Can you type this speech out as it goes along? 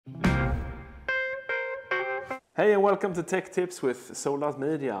Hey and welcome to Tech Tips with Sold Out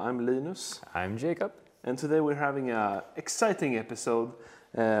Media. I'm Linus. I'm Jacob. And today we're having an exciting episode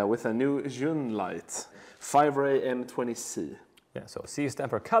with a new Zhiyun light, fiveray m20c. Yeah, so C stands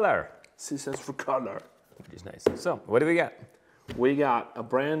for color. C stands for color. Which is nice. So, what do we got? We got a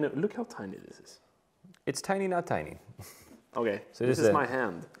brand new, look how tiny this is. It's tiny, not tiny. Okay, so this is my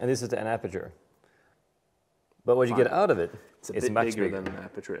hand. And this is an Aputure. But what you get out of it, it's a bit much bigger than an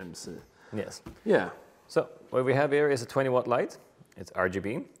Aputure MC. Yes. Yeah. So, what we have here is a 20-watt light. It's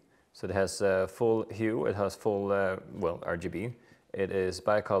RGB. So it has full hue, it has full, RGB. It is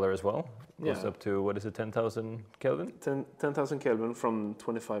bicolor as well. Goes up to, what is it, 10,000 Kelvin? 10,000 Kelvin from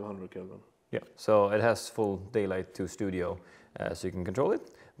 2,500 Kelvin. Yeah, so it has full daylight to studio, so you can control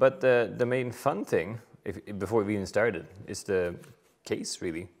it. But the main fun thing, before we even started, is the case,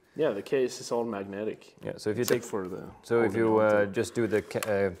 really. Yeah, the case is all magnetic. Yeah, so if you just do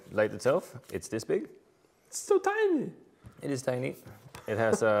the light itself, it's this big. It's so tiny. It is tiny. It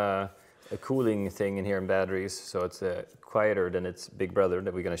has a cooling thing in here and batteries, so it's quieter than its big brother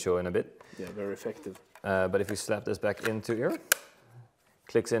that we're going to show in a bit. Yeah, very effective. But if we slap this back into here,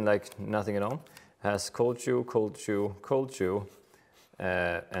 clicks in like nothing at all. Has cold shoe, cold shoe, cold shoe,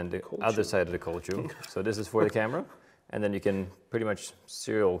 and the other side of the cold shoe. So this is for the camera, and then you can pretty much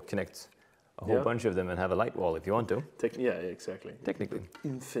serial connect a whole bunch of them and have a light wall if you want to. Yeah, exactly. Technically.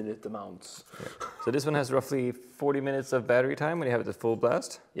 Infinite amounts. Yeah. So this one has roughly 40 minutes of battery time when you have it at full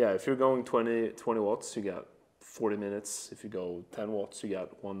blast. Yeah, if you're going 20 watts, you got 40 minutes. If you go 10 watts, you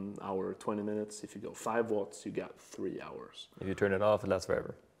got 1 hour, 20 minutes. If you go 5 watts, you got 3 hours. If you turn it off, it lasts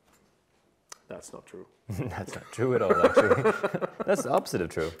forever. That's not true. That's not true at all, actually. That's the opposite of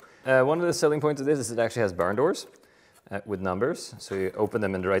true. One of the selling points of this is it actually has barn doors with numbers. So you open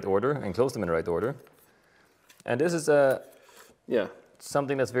them in the right order and close them in the right order. And this is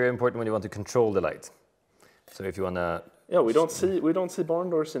something that's very important when you want to control the light. So if you want to... Yeah, we don't see barn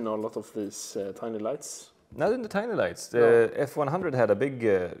doors in a lot of these tiny lights. Not in the tiny lights. The F100 had a big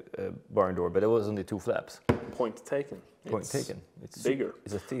barn door, but it was only 2 flaps. Point taken. Point taken. It's bigger.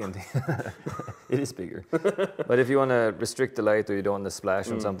 It's a TNT. It is bigger. But if you want to restrict the light or you don't want to splash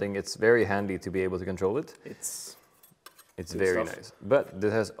on something, it's very handy to be able to control it. It's very nice. But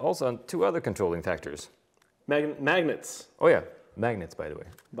it has also 2 other controlling factors. Magnets. Oh yeah, magnets, by the way.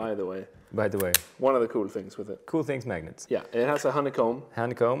 By the way. One of the cool things with it. Cool things, magnets. Yeah, it has a honeycomb.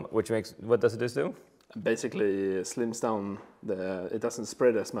 Honeycomb, which makes, what does this do? Basically slims down it doesn't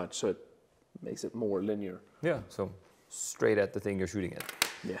spread as much, so it makes it more linear. Yeah, so straight at the thing you're shooting at.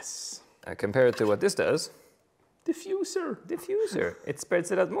 Yes. Compared to what this does. Diffuser. It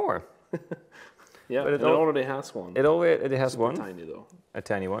spreads it out more. Yeah, but it already has one. It already has one. Tiny though. A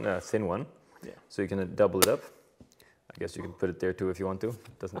tiny one, a thin one. Yeah. So you can double it up. I guess you can put it there too if you want to.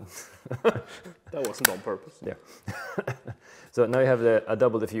 Doesn't That wasn't on purpose. Yeah. So now you have a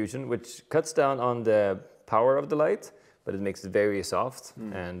double diffusion, which cuts down on the power of the light, but it makes it very soft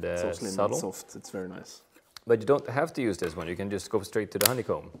and subtle. Soft. It's very nice. But you don't have to use this one. You can just go straight to the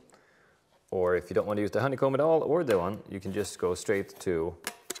honeycomb. Or if you don't want to use the honeycomb at all, or the one, you can just go straight to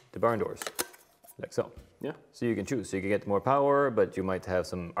the barn doors, like so. Yeah. So you can choose. So you can get more power, but you might have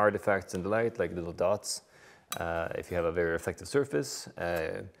some artifacts in the light, like little dots. If you have a very reflective surface,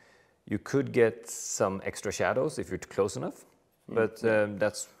 you could get some extra shadows if you're close enough. But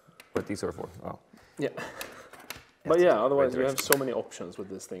that's what these are for. Oh. Yeah. But yeah, otherwise you have so many options with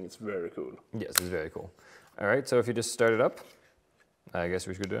this thing. It's very cool. Yes, it's very cool. All right, so if you just start it up, I guess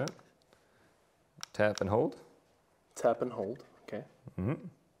we should do that. Tap and hold. Tap and hold, okay.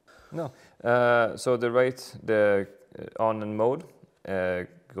 No, so the on and mode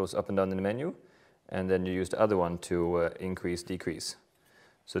goes up and down in the menu, and then you use the other one to increase, decrease.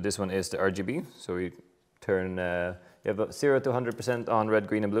 So this one is the RGB, so we turn, you have 0 to 100% on red,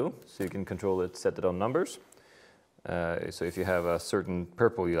 green, and blue, so you can control it, set it on numbers. So if you have a certain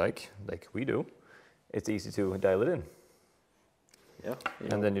purple you like we do, it's easy to dial it in. Yeah.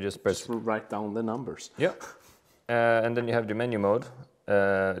 And then you just press... write down the numbers. Yeah. And then you have the menu mode,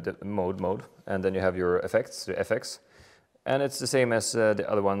 the mode, and then you have your effects, the FX. And it's the same as the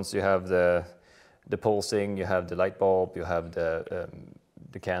other ones. You have the pulsing, you have the light bulb, you have the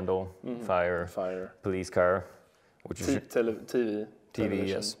candle, fire, police car, which is TV,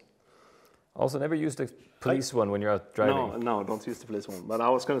 yes. Also, never use the police one when you're out driving. No, don't use the police one. But I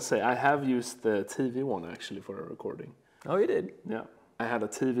was going to say, I have used the TV one actually for a recording. Oh, you did? Yeah. I had a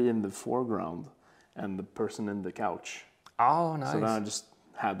TV in the foreground and the person in the couch. Oh, nice. So then I just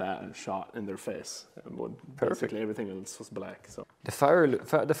had that shot in their face. Basically everything else was black. So the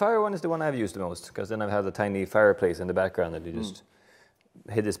fire one is the one I've used the most, because then I've had a tiny fireplace in the background that you just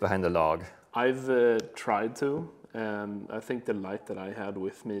hid this behind the log. I've tried to, and I think the light that I had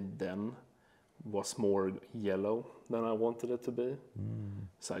with me then was more yellow than I wanted it to be.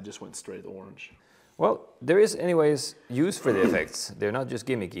 So I just went straight orange. Well, there is anyways use for the effects. They're not just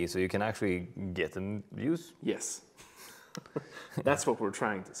gimmicky, so you can actually get them use. Yes. That's what we're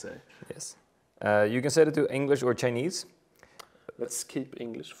trying to say. Yes. You can set it to English or Chinese. Let's keep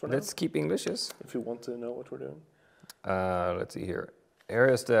English for now. Let's keep English, yes. If you want to know what we're doing. Let's see here. Here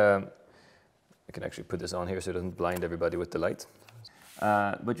is the... I can actually put this on here so it doesn't blind everybody with the light.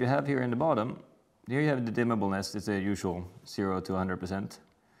 But you have here in the bottom, here you have the dimmableness. It's the usual 0 to 100%.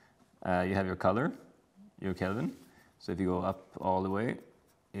 You have your color, your Kelvin. So if you go up all the way,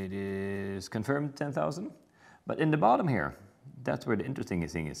 it is confirmed 10,000. But in the bottom here, that's where the interesting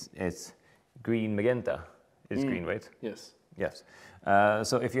thing is. It's green magenta. It's green, right? Yes. Yes.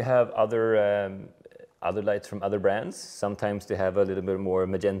 So if you have other lights from other brands, sometimes they have a little bit more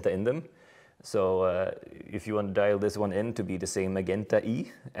magenta in them. So if you want to dial this one in to be the same magenta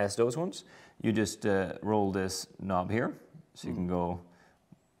E as those ones, you just roll this knob here. So you can go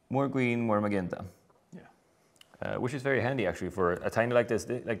more green, more magenta. Yeah. Which is very handy actually for a tiny like this.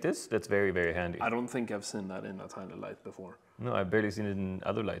 That's very, very handy. I don't think I've seen that in a tiny light before. No, I've barely seen it in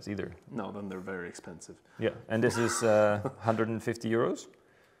other lights either. No, then they're very expensive. Yeah, and this is 150 euros.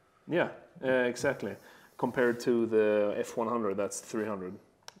 Yeah, exactly. Compared to the F100, that's 300.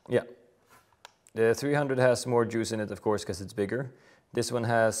 Yeah. The 300 has more juice in it, of course, because it's bigger. This one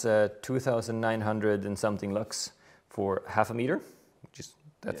has 2,900 and something lux for half a meter, which is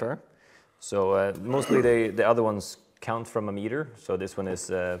that far. So mostly the other ones count from a meter. So this one is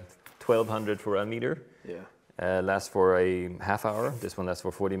 1,200 for a meter. Yeah. Lasts for a half hour. This one lasts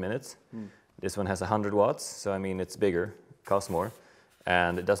for 40 minutes. This one has 100 watts. So I mean, it's bigger, costs more,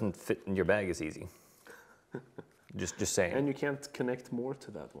 and it doesn't fit in your bag as easy. just saying. And you can't connect more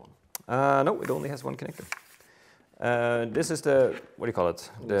to that one. No, it only has one connector. This is the, what do you call it?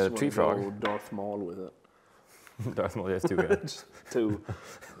 The tree frog. Darth Maul with it. Darth Maul has two. Yeah. Two.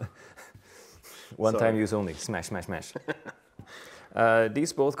 One time use only. Smash, smash, smash.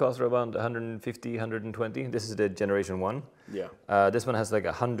 These both cost around 150, 120. This is the generation 1. Yeah. This one has like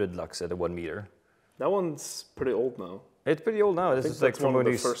 100 lux at a 1 meter. That one's pretty old now. It's pretty old now. This is like from one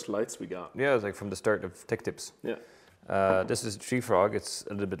of the first lights we got. Yeah, it's like from the start of Tech Tips. Yeah. This is Tree Frog. It's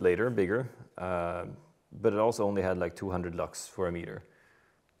a little bit later, bigger, but it also only had like 200 lux for a meter.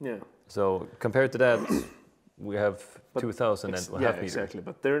 Yeah. So compared to that, we have 2,000 and half meter. Yeah, exactly.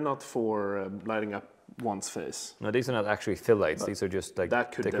 But they're not for lighting up one's face. No, these are not actually fill lights. These are just like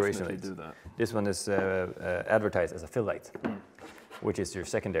that could decoration definitely lights. do that. This one is advertised as a fill light, which is your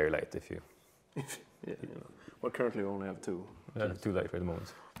secondary light if you. Yeah. Well, currently we only have two. Two lights for the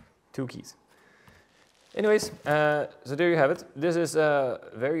moment. 2 keys. Anyways, so there you have it. This is a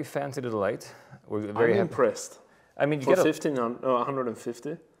very fancy little light. We're very impressed. I mean, you for get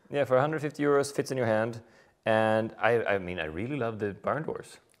 150. Yeah, for 150 euros, fits in your hand, and I mean, I really love the barn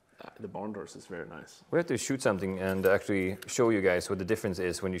doors. The barn doors is very nice. We have to shoot something and actually show you guys what the difference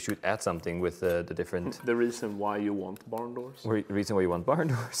is when you shoot at something with the different. The reason why you want barn doors. Reason why you want barn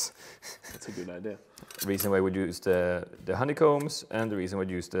doors. That's a good idea. Reason why we use the honeycombs and the reason why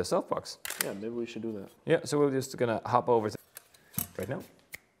we use the softbox. Yeah, maybe we should do that. Yeah, so we're just gonna hop over to right now.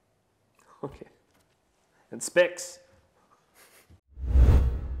 Okay. And specs.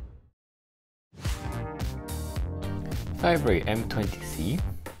 Fiveray m20c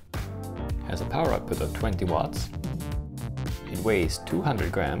has a power output of 20 watts. It weighs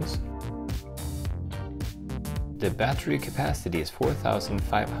 200 grams. The battery capacity is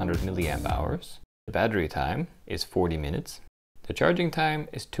 4,500 milliamp hours. The battery time is 40 minutes. The charging time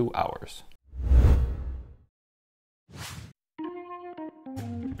is 2 hours.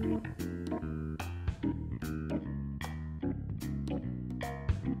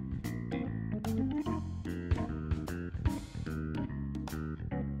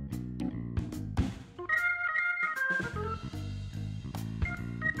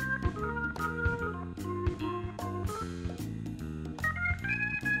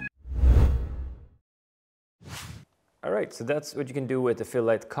 All right, so that's what you can do with the fill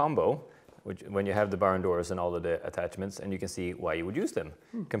light combo, which, when you have the barn doors and all of the attachments, and you can see why you would use them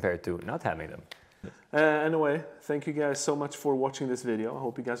compared to not having them. Anyway, thank you guys so much for watching this video. I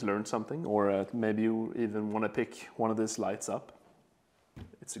hope you guys learned something, or maybe you even want to pick one of these lights up.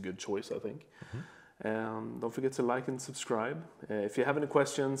 It's a good choice, I think. Don't forget to like and subscribe. If you have any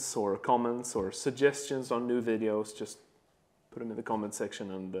questions or comments or suggestions on new videos, just put them in the comment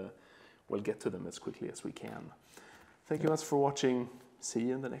section and we'll get to them as quickly as we can. Thank you guys for watching. See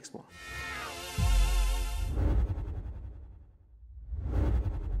you in the next one.